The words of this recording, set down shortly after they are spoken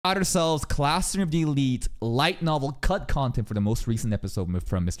Got ourselves Classroom of the Elite light novel cut content for the most recent episode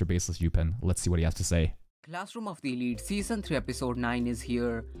from Mr. Baseless Upen. Let's see what he has to say. Classroom of the Elite Season 3 Episode 9 is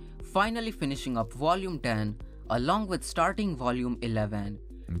here, finally finishing up Volume 10 along with starting Volume 11,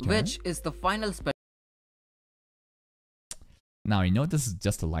 which is the final special. Now, you know this is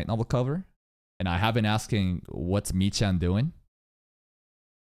just a light novel cover, and I have been asking, what's Mi-chan doing?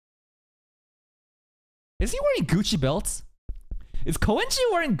 Is he wearing Gucci belts? Is Koenji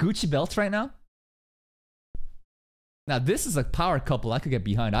wearing Gucci belts right now? Now, this is a power couple I could get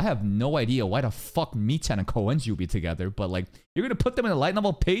behind. I have no idea why the fuck Mi-chan and Koenji will be together, but like, you're gonna put them in a light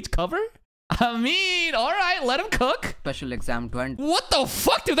novel page cover? I mean, alright, let them cook. Special exam 20. What the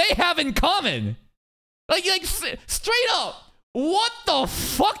fuck do they have in common? Like straight up, what the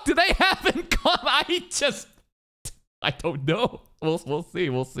fuck do they have in common? I don't know. We'll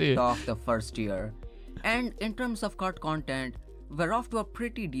see. Of the first year. And in terms of cut content, we're off to a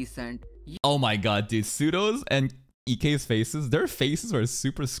pretty decent. Oh my god, dude. Pseudo's and Ike's faces, their faces were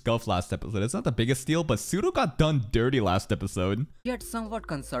super scuffed last episode. It's not the biggest deal, but Pseudo got done dirty last episode. Yet somewhat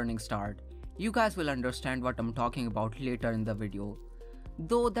concerning start. You guys will understand what I'm talking about later in the video.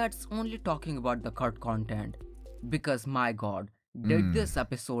 Though that's only talking about the cut content. Because my god, did this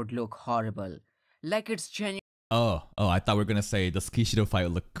episode look horrible. Like it's genuine. Oh, I thought we were gonna say the Skishido fight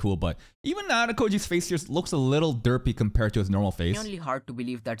looked cool, but even Anakoji's face here looks a little derpy compared to his normal face. It's really hard to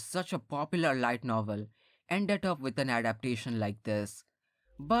believe that such a popular light novel ended up with an adaptation like this.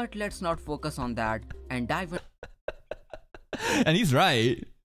 But let's not focus on that and dive in. And he's right.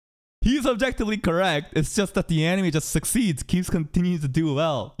 He's objectively correct. It's just that the anime just succeeds, keeps continuing to do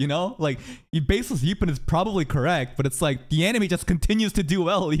well, you know? Like, Baseless Upen is probably correct, but it's like, the anime just continues to do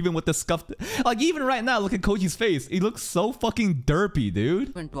well, even with the scuffed... Like, even right now, look at Koji's face. He looks so fucking derpy,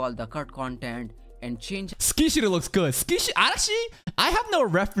 dude. Into all the cut content and change... Skishido looks good. Actually, I have no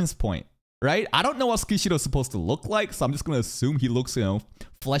reference point, right? I don't know what Skishido is supposed to look like, so I'm just gonna assume he looks, you know,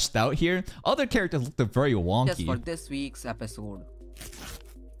 fleshed out here. Other characters look very wonky. Just for this week's episode.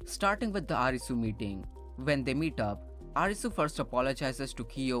 Starting with the Arisu meeting. When they meet up, Arisu first apologizes to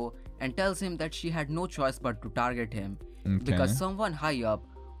Kyo and tells him that she had no choice but to target him because someone high up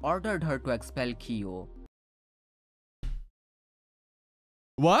ordered her to expel Kyo.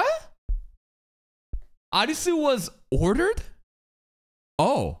 What? Arisu was ordered?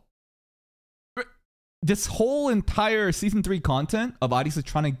 Oh. This whole entire season 3 content of Arisu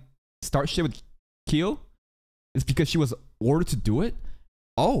trying to start shit with Kyo is because she was ordered to do it?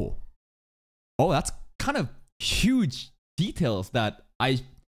 Oh, that's kind of huge details that I'm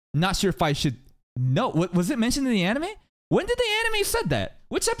not sure if I should know. Was it mentioned in the anime? When did the anime said that?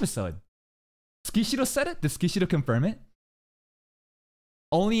 Which episode? Skishido said it? Did Skishido confirm it?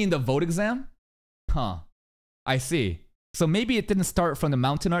 Only in the vote exam? Huh. I see. So maybe it didn't start from the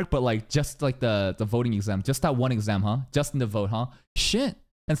mountain arc, but like just like the voting exam. Just that one exam, huh? Just in the vote, huh? Shit.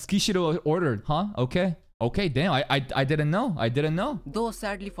 And Skishido ordered, huh? Okay. Okay, damn, I didn't know. I didn't know. Though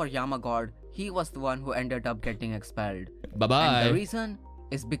sadly for Yamagod, he was the one who ended up getting expelled. Bye-bye. And the reason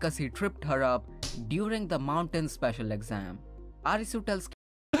is because he tripped her up during the mountain special exam. Arisu tells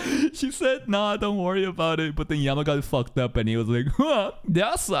she said, nah, don't worry about it. But then Yamagod fucked up and he was like, huh,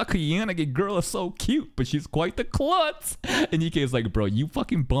 that Sakayanagi girl is so cute, but she's quite the klutz. And Ike is like, bro, you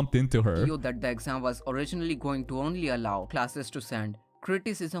fucking bumped into her. That the exam was originally going to only allow classes to send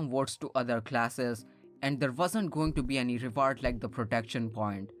criticism votes to other classes, and there wasn't going to be any reward like the protection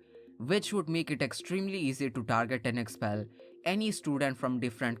point, which would make it extremely easy to target and expel any student from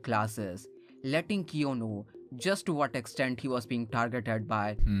different classes, letting Kyo know just to what extent he was being targeted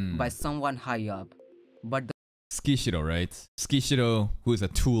by someone high up. But the Skishido, right? Skishido, who is a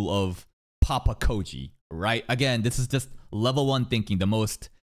tool of Papa Koji, right? Again, this is just level 1 thinking, the most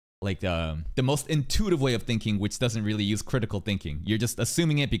intuitive way of thinking, which doesn't really use critical thinking. You're just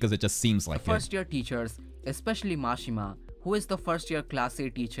assuming it because it just seems like it. First year teachers, especially Mashima, who is the first year class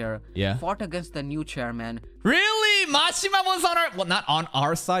A teacher, fought against the new chairman. Really? Mashima was on our... Well, not on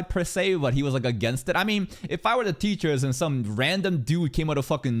our side per se, but he was like against it. I mean, if I were the teachers and some random dude came out of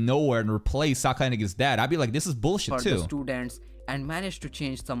fucking nowhere and replaced Sakayanagi's dad, I'd be like, this is bullshit for too. The students and managed to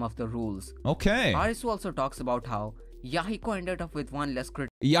change some of the rules. Okay. Arisu also talks about how Yahiko ended up with one less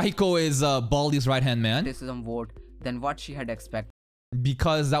Yahiko is Baldi's right-hand man. criticism vote than what she had expected.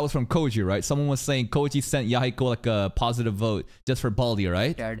 Because that was from Koji, right? Someone was saying Koji sent Yahiko like a positive vote just for Baldi,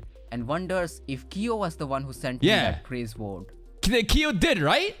 right? And wonders if Kyo was the one who sent him that praise vote. Kyo did,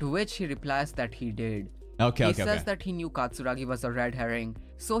 right? To which he replies that he did. He says that he knew Katsuragi was a red herring,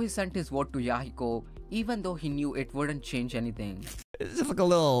 so he sent his vote to Yahiko, even though he knew it wouldn't change anything. It's just like a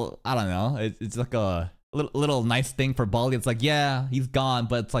little, I don't know, it's like a little nice thing for Baldi. It's like, yeah, he's gone,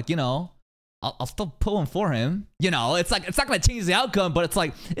 but it's like, you know, I'll still pull him for him. You know, it's like, it's not gonna change the outcome, but it's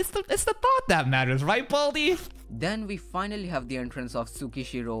like, it's the thought that matters, right, Baldi? Then we finally have the entrance of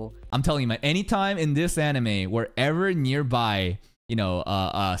Tsukishiro. I'm telling you, man, anytime in this anime, wherever nearby, you know,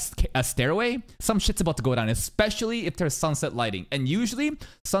 a stairway, some shit's about to go down, especially if there's sunset lighting. And usually,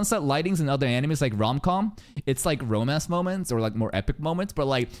 sunset lightings in other animes like rom-com, it's like romance moments or like more epic moments. But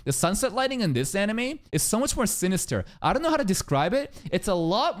like the sunset lighting in this anime is so much more sinister. I don't know how to describe it. It's a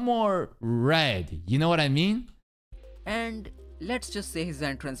lot more red. You know what I mean? And let's just say his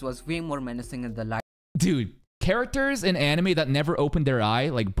entrance was way more menacing in the light. Dude, characters in anime that never open their eye,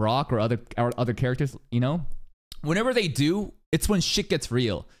 like Brock or other characters, you know, whenever they do, it's when shit gets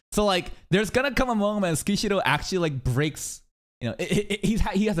real. So like, there's gonna come a moment when Tsukishiro actually like breaks. You know,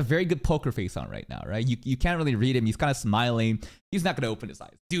 he has a very good poker face on right now, right? You can't really read him. He's kind of smiling. He's not gonna open his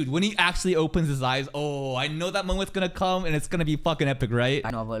eyes, dude. When he actually opens his eyes, oh, I know that moment's gonna come, and it's gonna be fucking epic, right?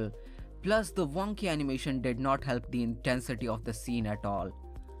 Novel. Plus, the wonky animation did not help the intensity of the scene at all.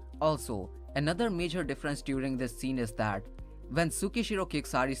 Also, another major difference during this scene is that when Tsukishiro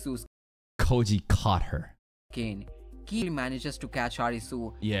kicks Arisu's Koji caught her. cane, he manages to catch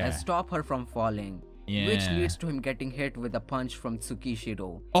Arisu Yeah. and stop her from falling, Yeah. which leads to him getting hit with a punch from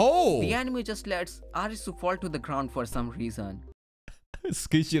Tsukishiro. Oh! The anime just lets Arisu fall to the ground for some reason.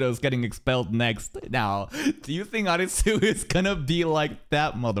 Tsukishiro's getting expelled next. Now, do you think Arisu is gonna be like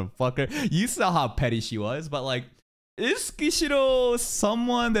that motherfucker? You saw how petty she was, but like, is Tsukishiro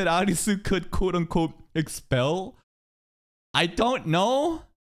someone that Arisu could quote-unquote expel? I don't know.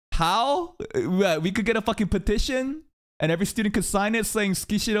 How? We could get a fucking petition and every student could sign it saying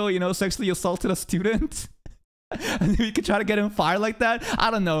Tsukishiro, you know, sexually assaulted a student. And we could try to get him fired like that.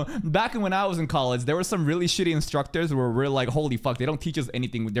 I don't know. Back when I was in college, there were some really shitty instructors where we're like, holy fuck, they don't teach us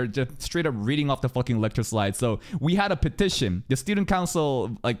anything. They're just straight up reading off the fucking lecture slides. So we had a petition. The student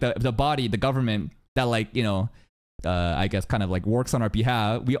council, like the body, the government that like, you know, I guess kind of like works on our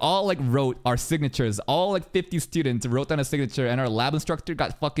behalf. We all like wrote our signatures. All like 50 students wrote down a signature, and our lab instructor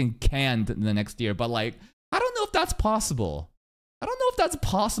got fucking canned the next year. But like, I don't know if that's possible. I don't know if that's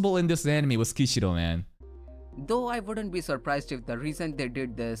possible in this anime with Tsukishiro, man. Though I wouldn't be surprised if the reason they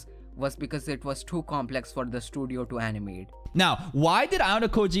did this was because it was too complex for the studio to animate. Now, why did Ayano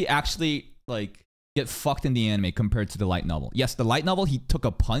Koji actually like get fucked in the anime compared to the light novel? Yes, the light novel, he took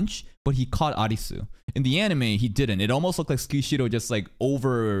a punch, but he caught Arisu. In the anime, he didn't. It almost looked like Tsukishiro just like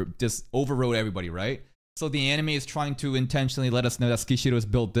overrode everybody, right? So the anime is trying to intentionally let us know that Tsukishiro is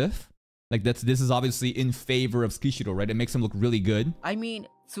built diff. Like this is obviously in favor of Tsukishiro, right? It makes him look really good. I mean,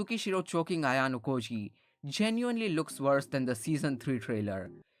 Tsukishiro choking Ayano Koji genuinely looks worse than the season 3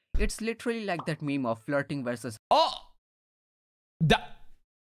 trailer. It's literally like that meme of flirting versus... Oh!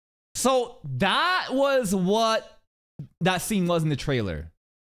 So that was what that scene was in the trailer.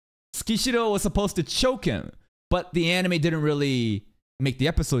 Tsukishiro was supposed to choke him, but the anime didn't really make the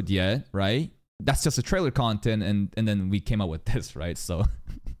episode yet, right? That's just a trailer content, and then we came up with this, right? So,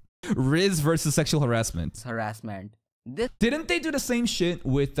 Riz versus sexual harassment. Harassment. Didn't they do the same shit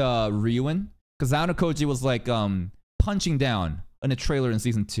with Ryuin? Because Ayano Koji was like punching down in a trailer in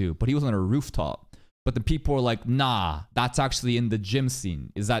season 2, but he was on a rooftop. But the people were like, nah, that's actually in the gym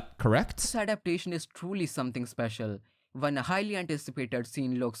scene. Is that correct? This adaptation is truly something special when a highly anticipated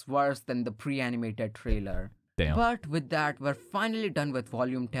scene looks worse than the pre-animated trailer. Damn. But with that, we're finally done with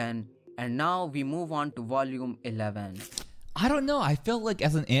Volume 10, and now we move on to Volume 11. I don't know. I felt like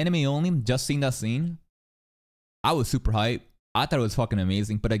as an anime only, just seeing that scene, I was super hyped. I thought it was fucking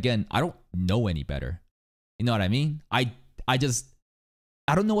amazing. But again, I don't know any better. You know what I mean? I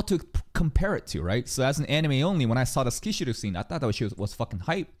don't know what to compare it to, right? So as an anime only, when I saw the Tsukishiro scene, I thought that shit was fucking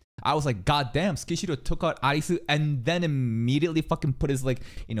hype. I was like, god damn, Tsukishiro took out Arisu and then immediately fucking put his like,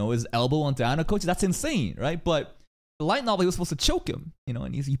 you know, his elbow onto Ayano Koji. That's insane, right? But the light novel, he was supposed to choke him, you know,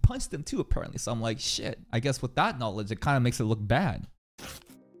 and he punched him too, apparently. So I'm like, shit, I guess with that knowledge, it kind of makes it look bad.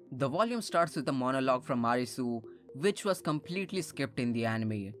 The volume starts with a monologue from Arisu, which was completely skipped in the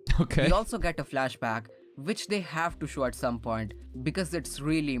anime. Okay. We also get a flashback, which they have to show at some point because it's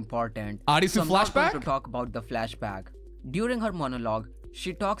really important. Arisu so I'm flashback? not going to talk about the flashback. During her monologue,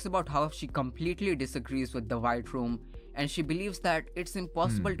 she talks about how she completely disagrees with the White Room and she believes that it's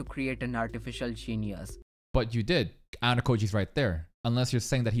impossible to create an artificial genius. But you did. Ayano Koji's right there. Unless you're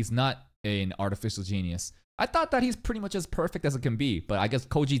saying that he's not an artificial genius. I thought that he's pretty much as perfect as it can be, but I guess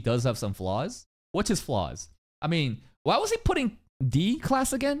Koji does have some flaws. What's his flaws? I mean, why was he putting D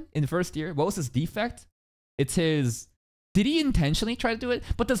class again in first year? What was his defect? It's his... Did he intentionally try to do it?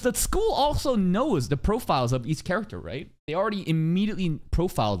 But does the school also knows the profiles of each character, right? They already immediately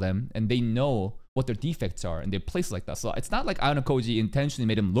profile them and they know what their defects are and they place it like that. So it's not like Ayano Koji intentionally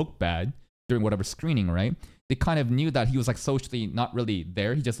made him look bad during whatever screening, right? They kind of knew that he was like socially not really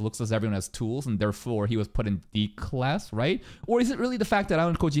there. He just looks at everyone as tools and therefore he was put in D class, right? Or is it really the fact that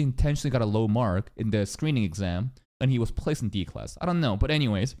Ayano Koji intentionally got a low mark in the screening exam and he was placed in D class? I don't know. But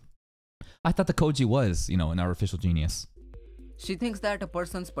anyways, I thought the Koji was, you know, an artificial genius. She thinks that a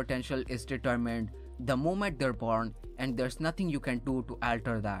person's potential is determined the moment they're born, and there's nothing you can do to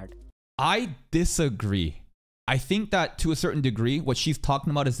alter that. I disagree. I think that to a certain degree, what she's talking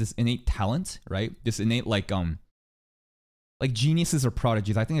about is this innate talent, right? This innate like geniuses or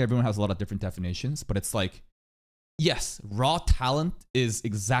prodigies. I think everyone has a lot of different definitions, but it's like, yes, raw talent is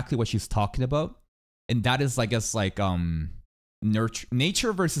exactly what she's talking about, and that is, I guess, like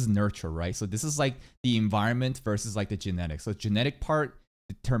nature versus nurture, right? So this is like the environment versus like the genetics. So the genetic part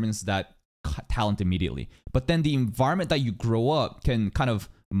determines that talent immediately, but then the environment that you grow up can kind of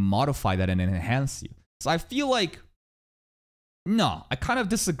modify that and enhance you. So I feel like, no, I kind of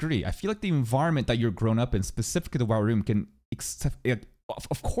disagree. I feel like the environment that you're grown up in, specifically the Wild Room, can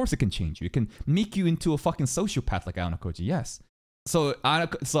of course it can change you. It can make you into a fucking sociopath like Ayano Koji, yes. So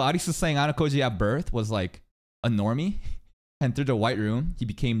Arisa's saying Ayano Koji at birth was like a normie, and through the White Room, he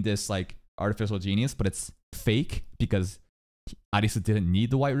became this like artificial genius, but it's fake because Arisa didn't need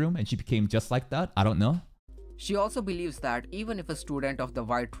the White Room and she became just like that. I don't know. She also believes that even if a student of the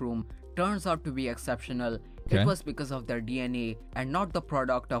White Room turns out to be exceptional, it was because of their DNA and not the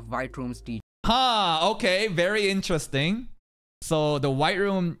product of White Room's teaching. Okay, very interesting. So the White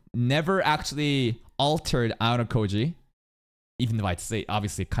Room never actually altered Ayano Koji, even though I'd say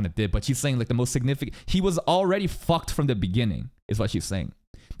obviously it kind of did, but she's saying like the most significant, he was already fucked from the beginning, is what she's saying.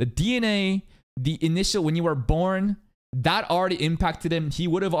 The DNA, the initial, when you were born, that already impacted him. He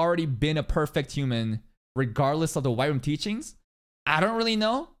would have already been a perfect human regardless of the White Room teachings. I don't really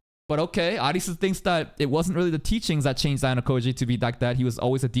know, but okay. Arisa thinks that it wasn't really the teachings that changed Ayano Koji to be like that. He was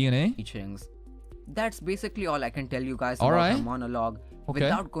always a DNA. Teachings. That's basically all I can tell you guys about the monologue,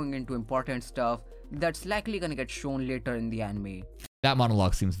 without going into important stuff that's likely gonna get shown later in the anime. That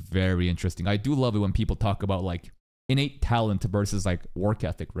monologue seems very interesting. I do love it when people talk about like innate talent versus like work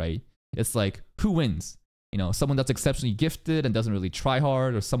ethic, right? It's like, who wins? You know, someone that's exceptionally gifted and doesn't really try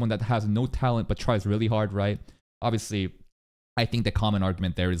hard, or someone that has no talent but tries really hard, right? Obviously, I think the common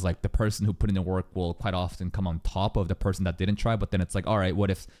argument there is like the person who put in the work will quite often come on top of the person that didn't try. But then it's like, all right, what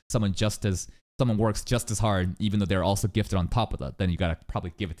if someone works just as hard, even though they're also gifted on top of that? Then you gotta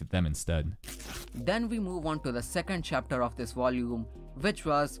probably give it to them instead. Then we move on to the second chapter of this volume, which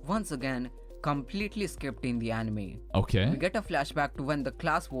was, once again, completely skipped in the anime. Okay. We get a flashback to when the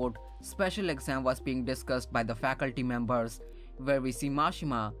class vote special exam was being discussed by the faculty members, where we see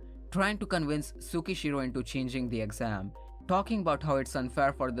Mashima trying to convince Tsukishiro into changing the exam, talking about how it's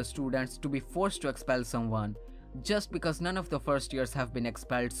unfair for the students to be forced to expel someone just because none of the first years have been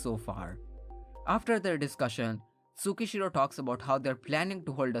expelled so far. After their discussion, Tsukishiro talks about how they're planning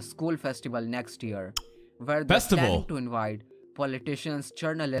to hold a school festival next year, where they're planning to invite politicians,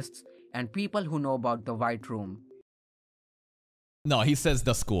 journalists, and people who know about the White Room. No, he says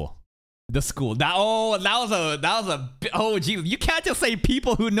the school. The school. Oh, Jesus. You can't just say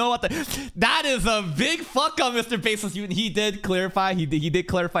people who know what that is a big fuck up, Mr. Baseless Upen. He did clarify. He did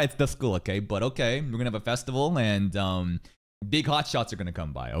clarify it's the school, okay? But okay, we're gonna have a festival and big hotshots are gonna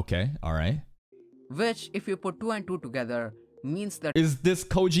come by, okay? All right. Which, if you put 2 and 2 together, means that... Is this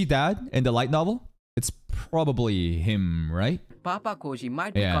Koji dad in the light novel? It's probably him, right? Papa Koji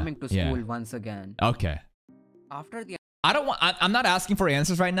might be coming to school once again. Okay. After the... I'm not asking for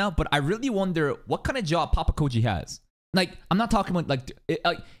answers right now, but I really wonder what kind of job Papa Koji has. Like, I'm not talking about like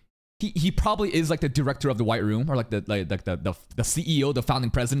he probably is like the director of the White Room, or like the CEO, the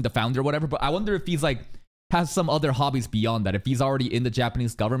founding president, the founder, whatever. But I wonder if he's like has some other hobbies beyond that. If he's already in the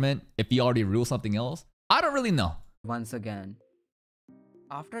Japanese government, if he already rules something else. I don't really know. Once again.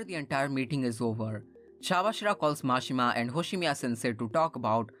 After the entire meeting is over, Chabashira calls Mashima and Hoshimiya sensei to talk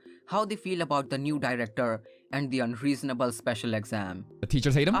about how they feel about the new director and the unreasonable special exam. The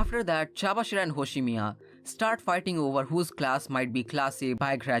teachers hate him? After that, Chabashira and Hoshimiya start fighting over whose class might be class A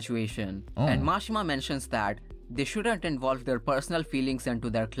by graduation. And Mashima mentions that they shouldn't involve their personal feelings into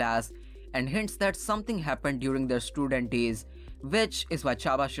their class, and hints that something happened during their student days, which is why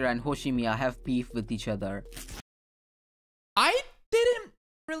Chabashira and Hoshimiya have beef with each other. I didn't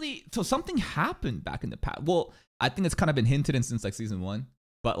really... So something happened back in the past. Well, I think it's kind of been hinted in since like season 1.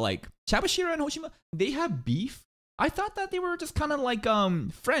 But like Chabashira and Hoshima, they have beef. I thought that they were just kind of like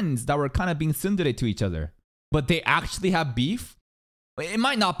friends that were kind of being tsundere to each other. But they actually have beef. It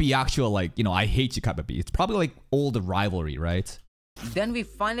might not be actual like, you know, I hate you type of beef. It's probably like old rivalry, right? Then we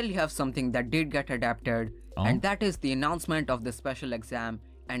finally have something that did get adapted, and that is the announcement of the special exam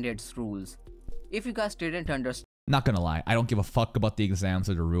and its rules. If you guys didn't understand, not gonna lie, I don't give a fuck about the exams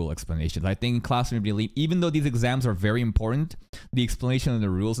or the rule explanations. I think Classroom Elite, even though these exams are very important, the explanation of the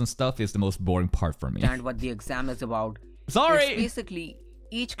rules and stuff is the most boring part for me. And what the exam is about. Sorry! It's basically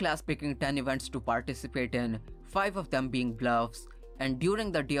each class picking 10 events to participate in, 5 of them being bluffs, and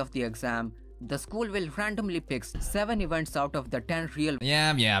during the day of the exam, the school will randomly pick 7 events out of the 10 real.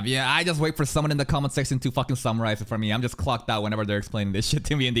 Yeah. I just wait for someone in the comment section to fucking summarize it for me. I'm just clocked out whenever they're explaining this shit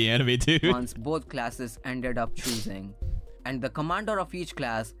to me in the anime, dude. Once both classes ended up choosing. And the commander of each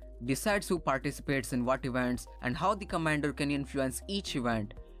class decides who participates in what events, and how the commander can influence each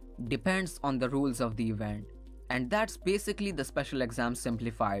event depends on the rules of the event. And that's basically the special exam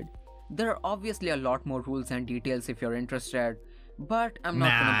simplified. There are obviously a lot more rules and details if you're interested, but I'm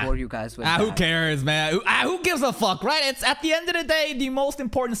not gonna bore you guys with that. Who cares, man? Who gives a fuck, right? It's at the end of the day, the most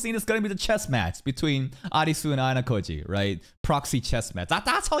important scene is gonna be the chess match between Arisu and Anakoji, right? Proxy chess match.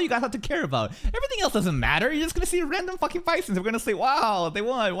 That's all you guys have to care about. Everything else doesn't matter. You're just gonna see random fucking fights and we're gonna say, wow, they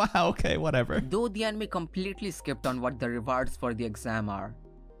won. Wow, okay, whatever. Though the anime completely skipped on what the rewards for the exam are.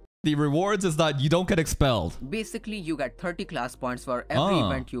 The rewards is that you don't get expelled. Basically, you get 30 class points for every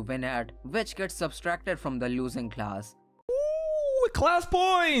event you win at, which gets subtracted from the losing class. Ooh, class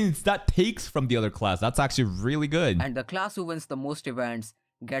points! That takes from the other class. That's actually really good. And the class who wins the most events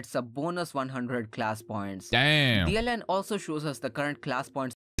gets a bonus 100 class points. Damn. DLN also shows us the current class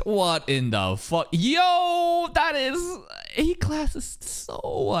points. What in the fuck? Yo, that is... A class is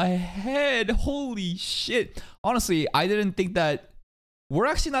so ahead. Holy shit. Honestly, I didn't think that... We're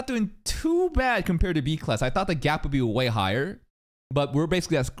actually not doing too bad compared to B class. I thought the gap would be way higher. But we're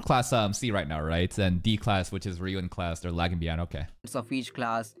basically at class C right now, right? And D class, which is Ryuin class, they're lagging behind. Okay. Of each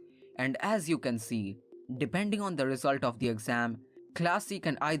class. And as you can see, depending on the result of the exam, class C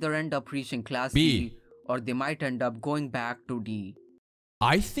can either end up reaching class B, or they might end up going back to D.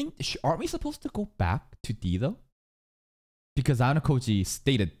 I think... Aren't we supposed to go back to D though? Because Anakoji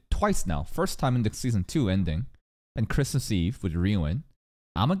stated twice now. First time in the season 2 ending. And Christmas Eve with Ryuin.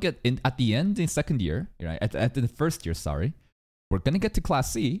 I'm gonna get in at the end in second year, right? At the first year, sorry. We're gonna get to class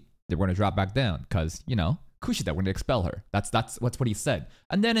C. They're gonna drop back down because, you know, Kushida, we're gonna expel her. That's what he said.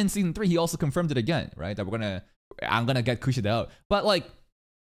 And then in season 3, he also confirmed it again, right? That I'm gonna get Kushida out. But like,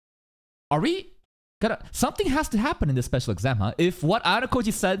 are we gonna... Something has to happen in this special exam, huh? If what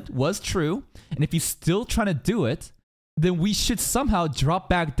Anakoji said was true, and if he's still trying to do it, then we should somehow drop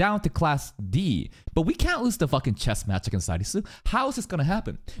back down to class D. But we can't lose the fucking chess match against Arisu. How is this gonna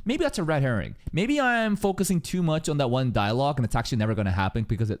happen? Maybe that's a red herring. Maybe I'm focusing too much on that one dialogue and it's actually never gonna happen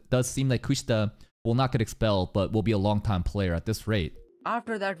because it does seem like Kushida will not get expelled but will be a long-time player at this rate.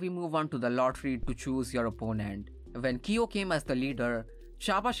 After that, we move on to the lottery to choose your opponent. When Kyo came as the leader,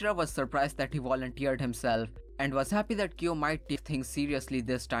 Shabashira was surprised that he volunteered himself and was happy that Kyo might take things seriously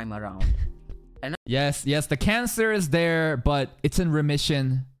this time around. Yes, the cancer is there, but it's in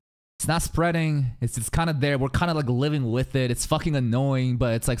remission. It's not spreading. It's kind of there. We're kind of like living with it. It's fucking annoying,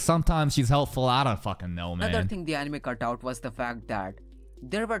 but it's like sometimes she's helpful. I don't fucking know, man. Another thing the anime cut out was the fact that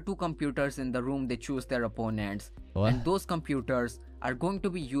there were 2 computers in the room they choose their opponents. What? And those computers are going to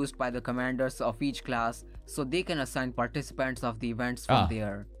be used by the commanders of each class so they can assign participants of the events from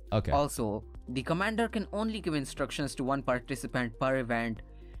there. Okay. Also, the commander can only give instructions to 1 participant per event.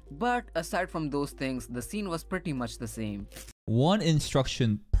 But aside from those things, the scene was pretty much the same. 1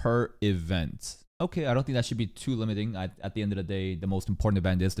 instruction per event. Okay, I don't think that should be too limiting. At the end of the day, the most important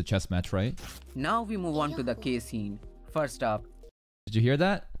event is the chess match, right? Now we move on to the K scene. First up. Did you hear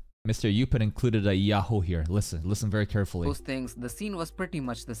that? Mr. Upen included a Yahoo here. Listen very carefully. Those things, the scene was pretty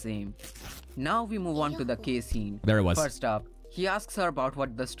much the same. Now we move on to the K scene. There it was. First up, he asks her about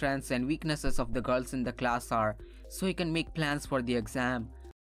what the strengths and weaknesses of the girls in the class are, so he can make plans for the exam.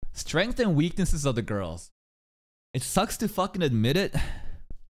 Strength and weaknesses of the girls. It sucks to fucking admit it,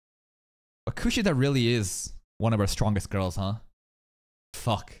 but Kushida really is one of our strongest girls, huh?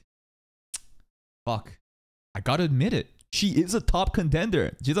 Fuck. I gotta admit it. She is a top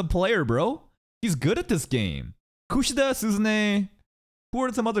contender. She's a player, bro. She's good at this game. Kushida, Suzune. Who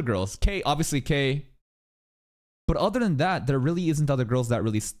are some other girls? Kei, obviously Kei. But other than that, there really isn't other girls that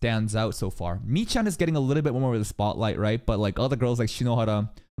really stands out so far. Michan is getting a little bit more of the spotlight, right? But like other girls like Shinohara,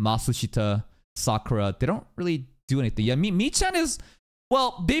 Masushita, Sakura, they don't really do anything. Yeah, Michan is...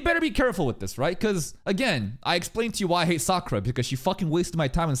 Well, they better be careful with this, right? Because, again, I explained to you why I hate Sakura. Because she fucking wasted my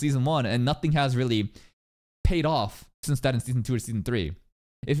time in Season 1 and nothing has really paid off since that in Season 2 or Season 3.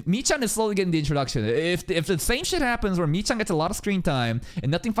 If Michan is slowly getting the introduction, if the same shit happens where Michan gets a lot of screen time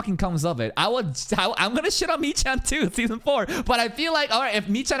and nothing fucking comes of it, I'm gonna shit on Michan too, season 4. But I feel like, alright, if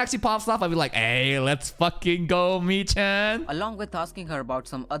Michan actually pops off, I'll be like, hey, let's fucking go, Michan. Along with asking her about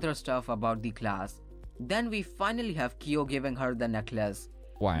some other stuff about the class. Then we finally have Kyo giving her the necklace.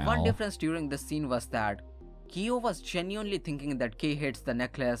 Wow. One difference during this scene was that Kyo was genuinely thinking that Kei hates the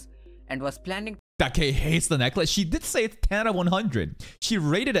necklace and was planning that Kay hates the necklace. She did say it's 10 out of 100. She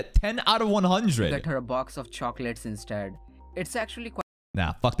rated it 10 out of 100. to get her a box of chocolates instead. It's actually quite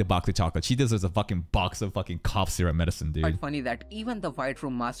Nah, fuck the box of chocolate. She deserves a fucking box of fucking cough syrup medicine, dude. funny that even the White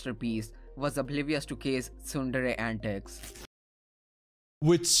Room masterpiece was oblivious to Kei's tsundere antics.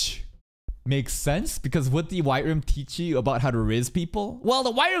 Which makes sense, because would the White Room teach you about how to riz people? Well,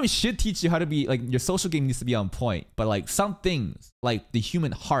 the White Room should teach you how to be, like, your social game needs to be on point. But, like, some things, like the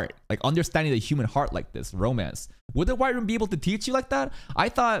human heart, like understanding the human heart like this, romance, would the White Room be able to teach you like that? I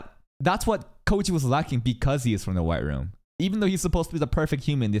thought that's what Koji was lacking because he is from the White Room. Even though he's supposed to be the perfect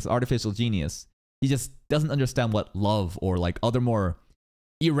human, this artificial genius, he just doesn't understand what love or, like, other more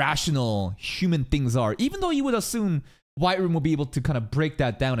irrational human things are. Even though you would assume White Room will be able to kind of break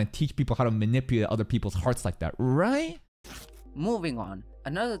that down and teach people how to manipulate other people's hearts like that, right? Moving on,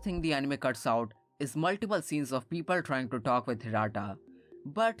 another thing the anime cuts out is multiple scenes of people trying to talk with Hirata,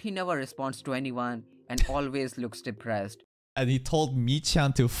 but he never responds to anyone and always looks depressed. And he told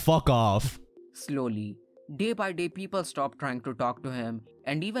Michan to fuck off. Slowly, day by day, people stop trying to talk to him,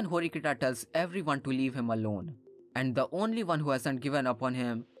 and even Horikita tells everyone to leave him alone. And the only one who hasn't given up on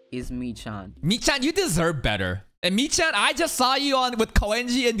him is Michan. Michan, you deserve better. And Michan, I just saw you on with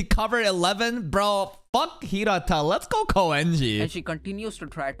Koenji in the cover 11. Bro, fuck Hirata. Let's go Koenji. And she continues to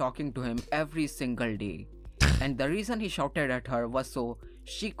try talking to him every single day. And the reason he shouted at her was so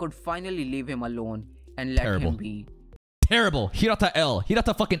she could finally leave him alone and let him be. Terrible. Hirata L.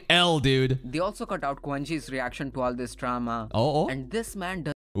 Hirata fucking L, dude. They also cut out Koenji's reaction to all this drama. And this man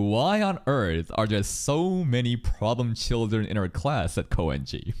does. Why on earth are there so many problem children in our class at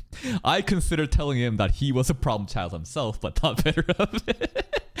Koenji? I considered telling him that he was a problem child himself, but thought better of it.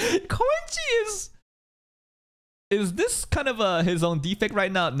 Koenji is this kind of his own defect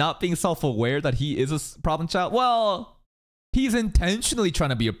right now, not being self-aware that he is a problem child? Well, he's intentionally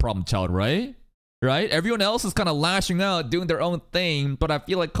trying to be a problem child, right? Right? Everyone else is kind of lashing out, doing their own thing, but I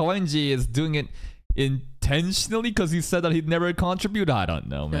feel like Koenji is doing it intentionally because he said that he'd never contribute. I don't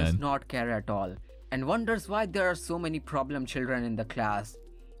know, man. Does not care at all and wonders why there are so many problem children in the class.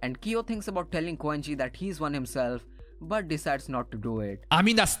 And Kyo thinks about telling Koenji that he's one himself, but decides not to do it. I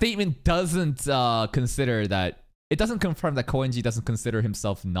mean, that statement doesn't consider that. It doesn't confirm that Koenji doesn't consider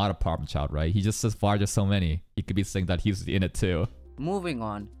himself not a problem child, right? He just says, far just so many. He could be saying that he's in it too. Moving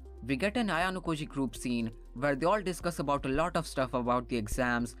on, we get an Ayano Koji group scene where they all discuss about a lot of stuff about the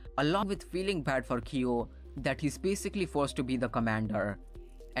exams, along with feeling bad for Kyo that he's basically forced to be the commander.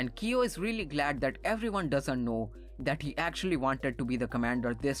 And Kyo is really glad that everyone doesn't know that he actually wanted to be the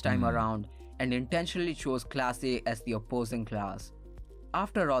commander this time around and intentionally chose Class A as the opposing class.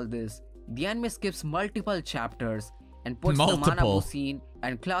 After all this, the anime skips multiple chapters and puts the Manabu scene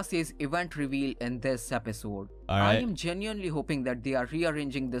and Class A's event reveal in this episode. I am genuinely hoping that they are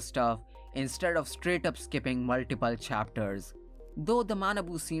rearranging this stuff instead of straight up skipping multiple chapters. Though the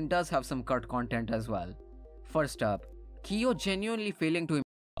Manabu scene does have some cut content as well. First up, Kyo genuinely failing to.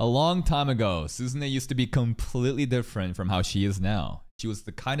 A long time ago, Suzune used to be completely different from how she is now. She was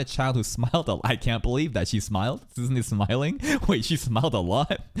the kind of child who smiled a lot. I can't believe that she smiled. Suzune smiling? Wait, she smiled a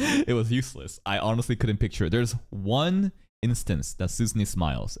lot? It was useless. I honestly couldn't picture it. There's one instance that Suzune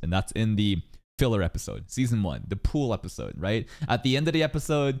smiles, and that's in the filler episode, season 1, the pool episode, right? At the end of the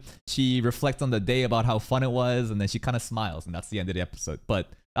episode, she reflects on the day about how fun it was, and then she kind of smiles, and that's the end of the episode. But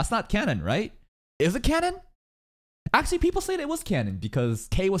that's not canon, right? Is it canon? Actually, people say that it was canon because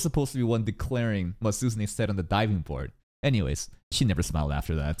Kei was supposed to be one declaring what Suzune said on the diving board. Anyways, she never smiled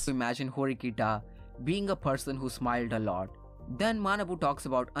after that. Imagine Horikita being a person who smiled a lot. Then Manabu talks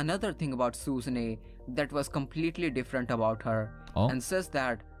about another thing about Suzune that was completely different about her and says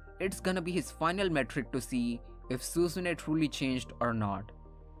that it's gonna be his final metric to see if Suzune truly changed or not.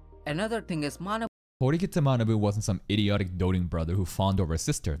 Another thing is Horikita Manabu wasn't some idiotic doting brother who fawned over his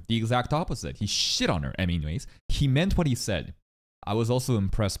sister. The exact opposite. He shit on her. Anyways, he meant what he said. I was also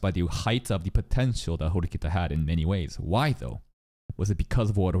impressed by the height of the potential that Horikita had in many ways. Why though? Was it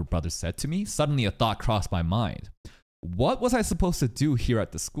because of what her brother said to me? Suddenly a thought crossed my mind. What was I supposed to do here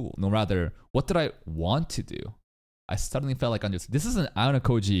at the school? No, rather, what did I want to do? I suddenly felt like this is an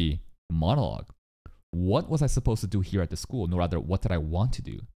Ayano monologue. What was I supposed to do here at the school? No, rather, what did I want to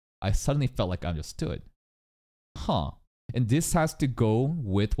do? I suddenly felt like I understood. Huh. And this has to go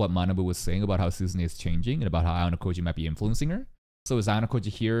with what Manabu was saying about how Suzune is changing and about how Ayano Koji might be influencing her. So is Ayano Koji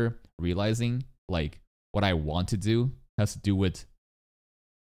here realizing like what I want to do has to do with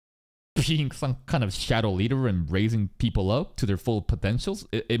being some kind of shadow leader and raising people up to their full potentials?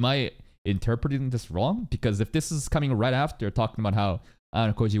 Am I interpreting this wrong? Because if this is coming right after talking about how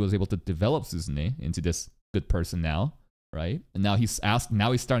Ayano Koji was able to develop Suzune into this good person now, right? And now he's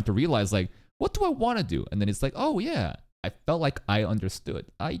starting to realize like, what do I want to do? And then it's like, oh yeah, I felt like I understood.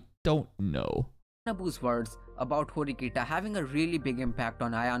 I don't know. Manabu's words about Horikita having a really big impact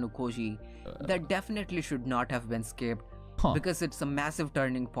on Ayano Koji that definitely should not have been skipped because it's a massive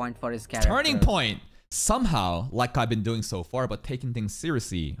turning point for his character. Turning point! Somehow, like I've been doing so far, but taking things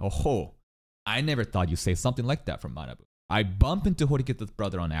seriously. Oh, I never thought you'd say something like that from Manabu. I bumped into Horikita's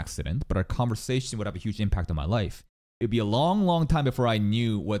brother on accident, but our conversation would have a huge impact on my life. It'd be a long, long time before I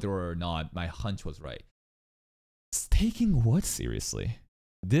knew whether or not my hunch was right. Taking what seriously?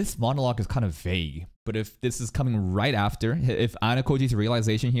 This monologue is kind of vague, but if this is coming right after, if Ayano Koji's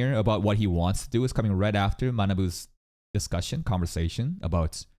realization here about what he wants to do is coming right after Manabu's conversation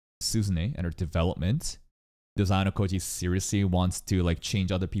about Suzune and her development, does Ayano Koji seriously wants to like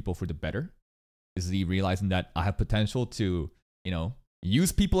change other people for the better? Is he realizing that I have potential to,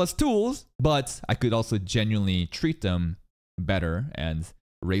 use people as tools, but I could also genuinely treat them better and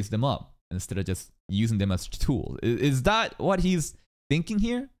raise them up instead of just using them as tools? Is that what he's thinking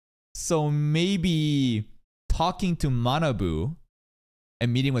here? So maybe talking to Manabu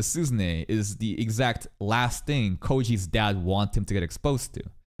and meeting with Suzune is the exact last thing Koji's dad wants him to get exposed to.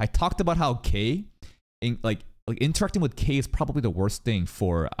 I talked about how Kei, interacting with Kei is probably the worst thing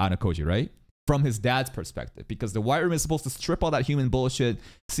for Ayano Koji, right? From his dad's perspective, because the White Room is supposed to strip all that human bullshit,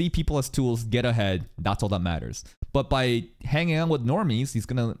 see people as tools, get ahead. That's all that matters. But by hanging out with normies, he's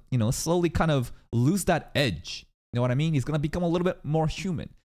gonna, slowly kind of lose that edge. You know what I mean? He's gonna become a little bit more human.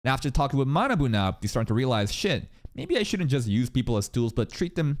 And after talking with Manabu now, he's starting to realize, shit, maybe I shouldn't just use people as tools, but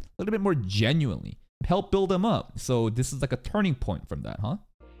treat them a little bit more genuinely. Help build them up. So this is like a turning point from that, huh?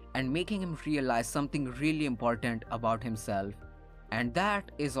 And making him realize something really important about himself. And that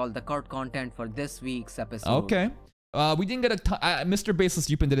is all the cut content for this week's episode. Okay. We didn't get Mr. Baseless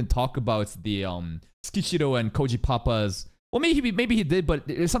Upen didn't talk about the Tsukishiro and Koji Papa's. Well, maybe he did, but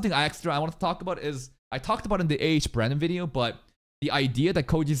there's something extra I want to talk about. Is I talked about in the AH Brandon video, but the idea that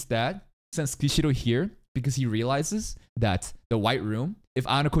Koji's dad sends Tsukishiro here because he realizes that the White Room, if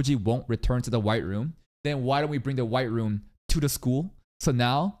Ayano Koji won't return to the White Room, then why don't we bring the White Room to the school? So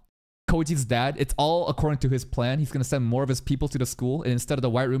now Koji's dad, it's all according to his plan. He's going to send more of his people to the school. And instead of the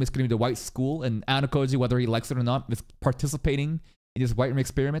White Room, it's going to be the White School. And Ayano Koji, whether he likes it or not, is participating in this White Room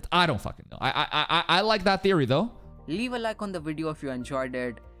experiment. I don't fucking know. I like that theory, though. Leave a like on the video if you enjoyed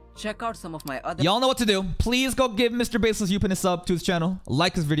it. Check out some of my other... Y'all know what to do. Please go give Mr. Baseless Upen a sub to his channel.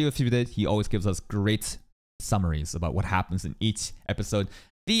 Like this video if you did. He always gives us great summaries about what happens in each episode.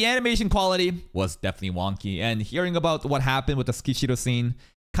 The animation quality was definitely wonky. And hearing about what happened with the Tsukishiro scene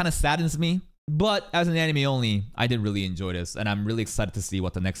kind of saddens me, but as an anime only, I did really enjoy this, and I'm really excited to see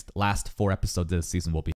what the last 4 episodes of this season will be.